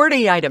like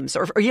 40 items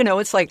or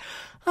it's like,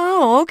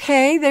 oh,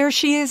 okay, there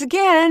she is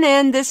again.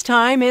 And this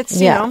time it's,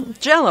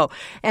 Jell-O.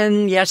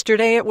 And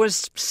yesterday it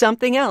was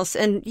something else.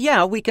 And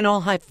we can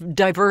all have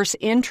diverse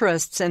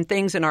interests and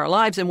things in our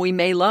lives. And we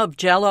may love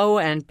Jell-O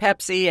and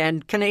Pepsi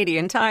and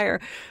Canadian Tire.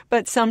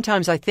 But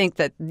sometimes I think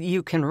that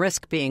you can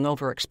risk being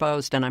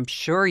overexposed. And I'm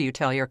sure you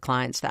tell your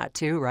clients that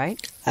too, right?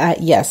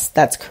 Yes,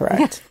 that's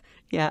correct.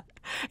 Yeah.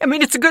 I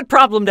mean, it's a good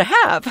problem to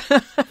have.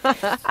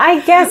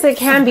 I guess it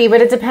can be,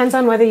 but it depends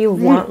on whether you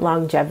want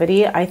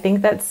longevity. I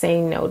think that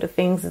saying no to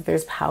things, that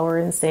there's power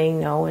in saying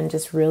no and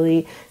just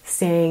really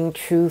staying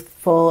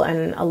truthful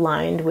and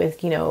aligned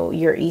with,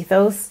 your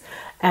ethos,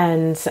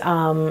 and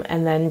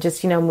then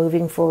just,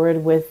 moving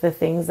forward with the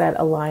things that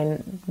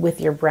align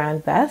with your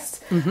brand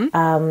best.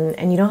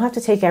 And you don't have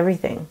to take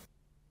everything.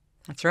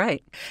 That's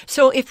right.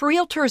 So if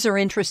realtors are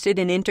interested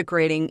in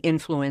integrating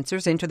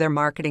influencers into their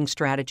marketing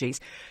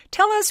strategies,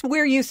 tell us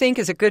where you think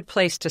is a good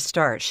place to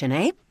start,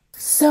 Shannae.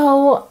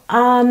 So,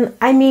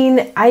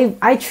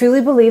 I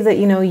truly believe that,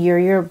 you're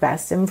your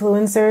best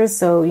influencer.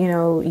 So,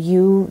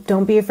 you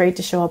don't be afraid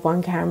to show up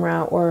on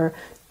camera, or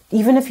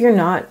even if you're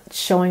not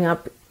showing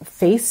up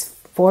face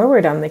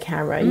forward on the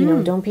camera,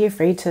 don't be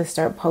afraid to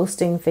start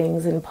posting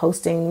things and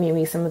posting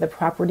maybe some of the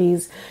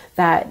properties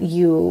that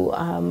you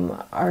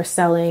are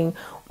selling,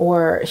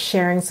 or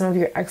sharing some of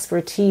your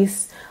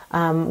expertise,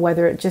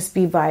 whether it just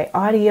be by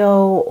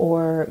audio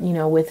or,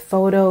 with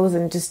photos,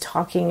 and just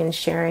talking and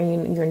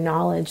sharing your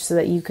knowledge so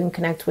that you can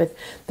connect with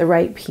the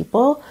right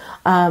people.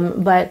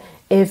 But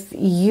if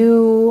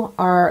you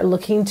are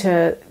looking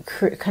to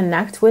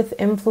connect with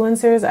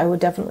influencers, I would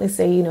definitely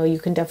say, you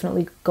can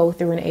definitely go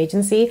through an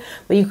agency,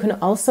 but you can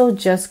also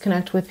just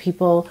connect with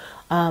people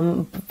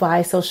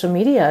by social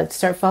media.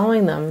 Start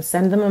following them,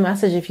 send them a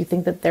message if you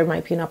think that there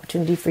might be an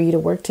opportunity for you to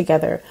work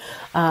together.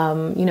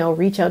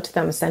 Reach out to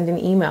them, send an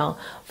email.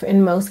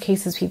 In most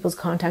cases, people's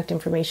contact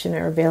information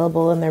are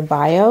available in their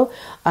bio.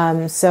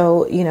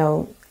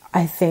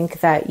 I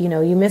think that,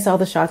 you miss all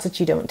the shots that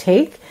you don't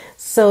take.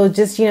 So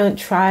just,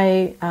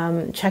 try,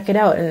 check it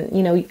out. And,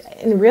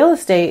 in real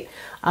estate,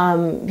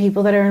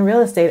 people that are in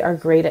real estate are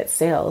great at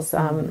sales.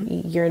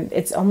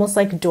 It's almost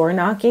like door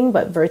knocking,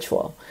 but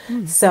virtual.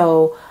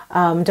 So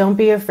don't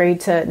be afraid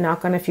to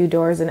knock on a few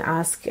doors and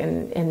ask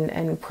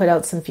and put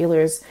out some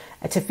feelers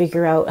to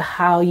figure out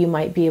how you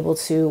might be able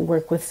to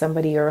work with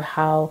somebody, or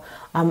how,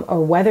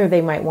 or whether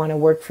they might want to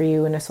work for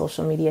you in a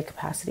social media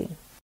capacity.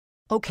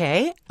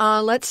 Okay,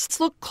 let's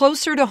look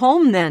closer to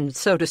home then,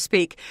 so to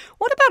speak.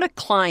 What about a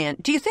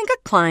client? Do you think a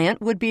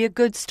client would be a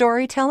good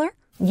storyteller?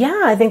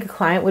 Yeah, I think a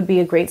client would be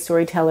a great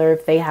storyteller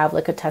if they have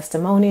like a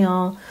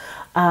testimonial,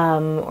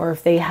 or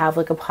if they have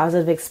like a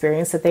positive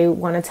experience that they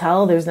want to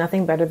tell. There's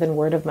nothing better than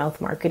word of mouth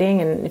marketing.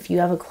 And if you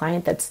have a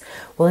client that's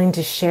willing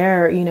to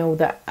share,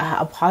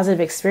 a positive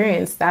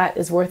experience, that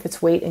is worth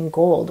its weight in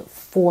gold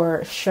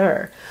for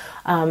sure.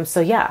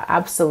 So yeah,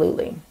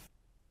 absolutely.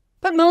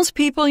 But most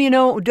people,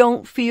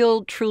 don't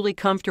feel truly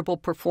comfortable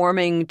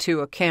performing to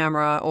a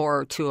camera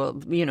or to a,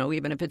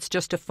 even if it's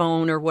just a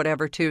phone or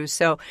whatever too.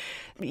 So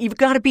you've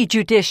got to be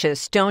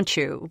judicious, don't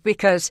you?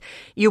 Because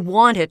you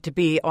want it to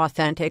be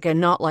authentic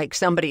and not like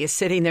somebody is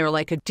sitting there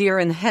like a deer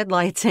in the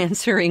headlights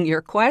answering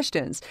your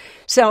questions.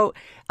 So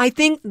I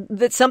think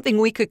that's something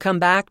we could come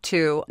back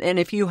to, and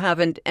if you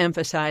haven't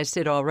emphasized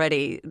it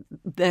already,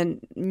 then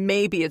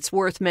maybe it's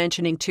worth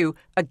mentioning too.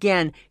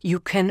 Again,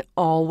 you can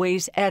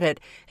always edit,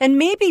 and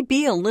maybe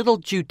be a little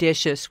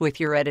judicious with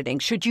your editing.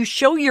 Should you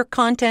show your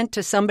content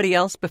to somebody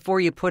else before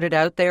you put it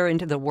out there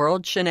into the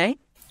world, Shannae?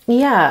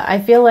 Yeah,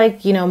 I feel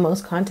like,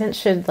 most content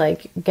should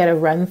get a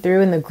run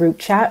through in the group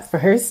chat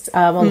first.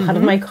 A lot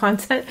of my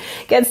content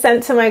gets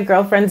sent to my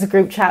girlfriend's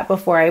group chat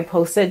before I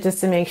post it, just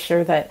to make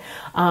sure that,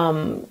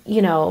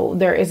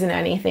 there isn't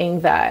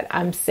anything that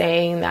I'm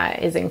saying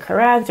that is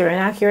incorrect or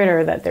inaccurate,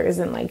 or that there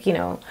isn't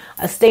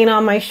a stain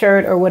on my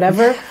shirt or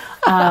whatever.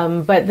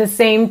 But the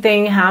same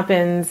thing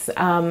happens.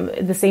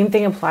 The same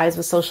thing applies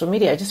with social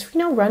media. Just,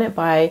 run it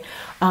by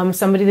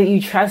somebody that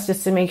you trust,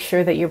 just to make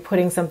sure that you're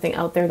putting something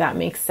out there that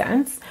makes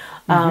sense.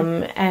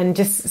 And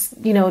just,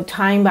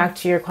 tying back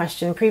to your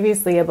question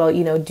previously about,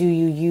 do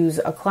you use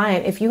a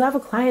client? If you have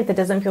a client that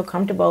doesn't feel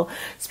comfortable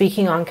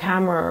speaking on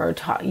camera or,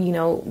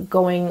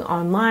 going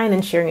online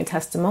and sharing a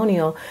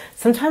testimonial,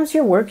 sometimes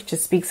your work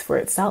just speaks for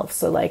itself.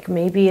 So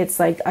maybe it's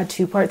a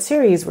 2-part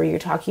series where you're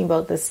talking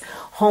about this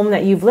home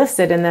that you've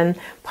listed, and then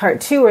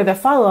part 2 or the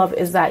follow-up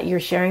is that you're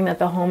sharing that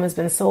the home has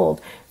been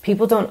sold.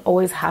 People don't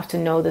always have to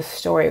know the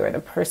story or the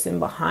person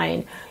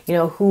behind,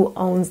 who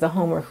owns the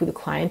home or who the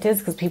client is,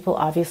 because people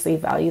obviously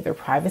value their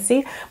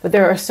privacy. But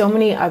there are so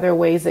many other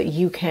ways that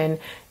you can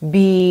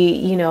be,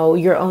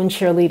 your own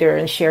cheerleader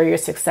and share your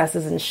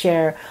successes and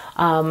share,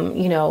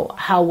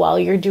 how well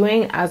you're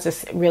doing as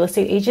a real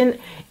estate agent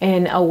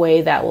in a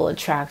way that will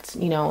attract,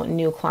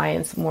 new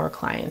clients,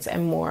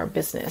 and more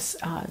business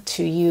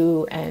to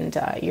you and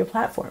your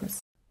platforms.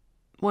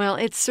 Well,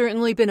 it's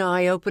certainly been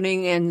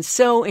eye-opening and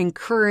so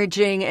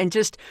encouraging, and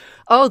just,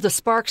 the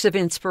sparks of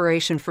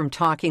inspiration from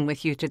talking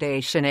with you today,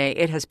 Shannae.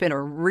 It has been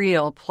a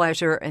real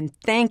pleasure, and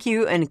thank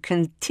you, and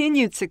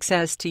continued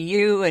success to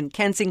you and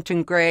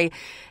Kensington Grey.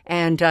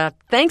 And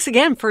thanks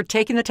again for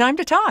taking the time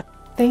to talk.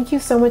 Thank you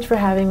so much for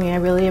having me. I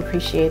really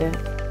appreciate it.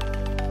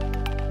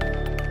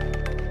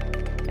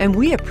 And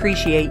we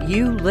appreciate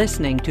you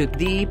listening to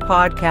the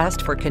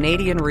podcast for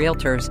Canadian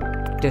Realtors,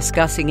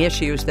 discussing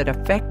issues that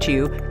affect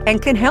you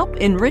and can help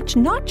enrich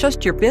not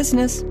just your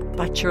business,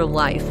 but your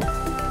life.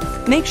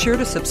 Make sure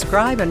to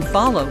subscribe and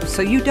follow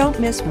so you don't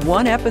miss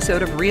one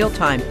episode of Real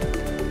Time.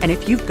 And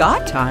if you've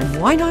got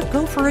time, why not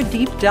go for a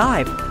deep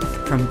dive?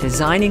 From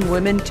designing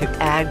women to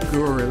ad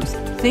gurus,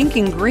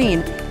 thinking green,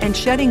 and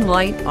shedding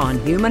light on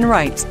human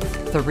rights,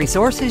 the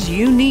resources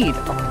you need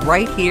are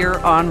right here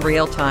on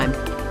Real Time.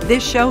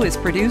 This show is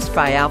produced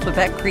by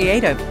Alphabet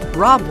Creative.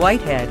 Rob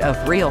Whitehead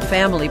of Real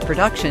Family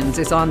Productions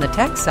is on the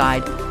tech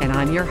side, and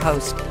I'm your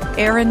host,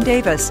 Erin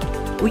Davis.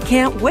 We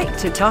can't wait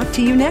to talk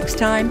to you next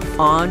time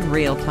on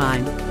Real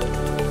Time.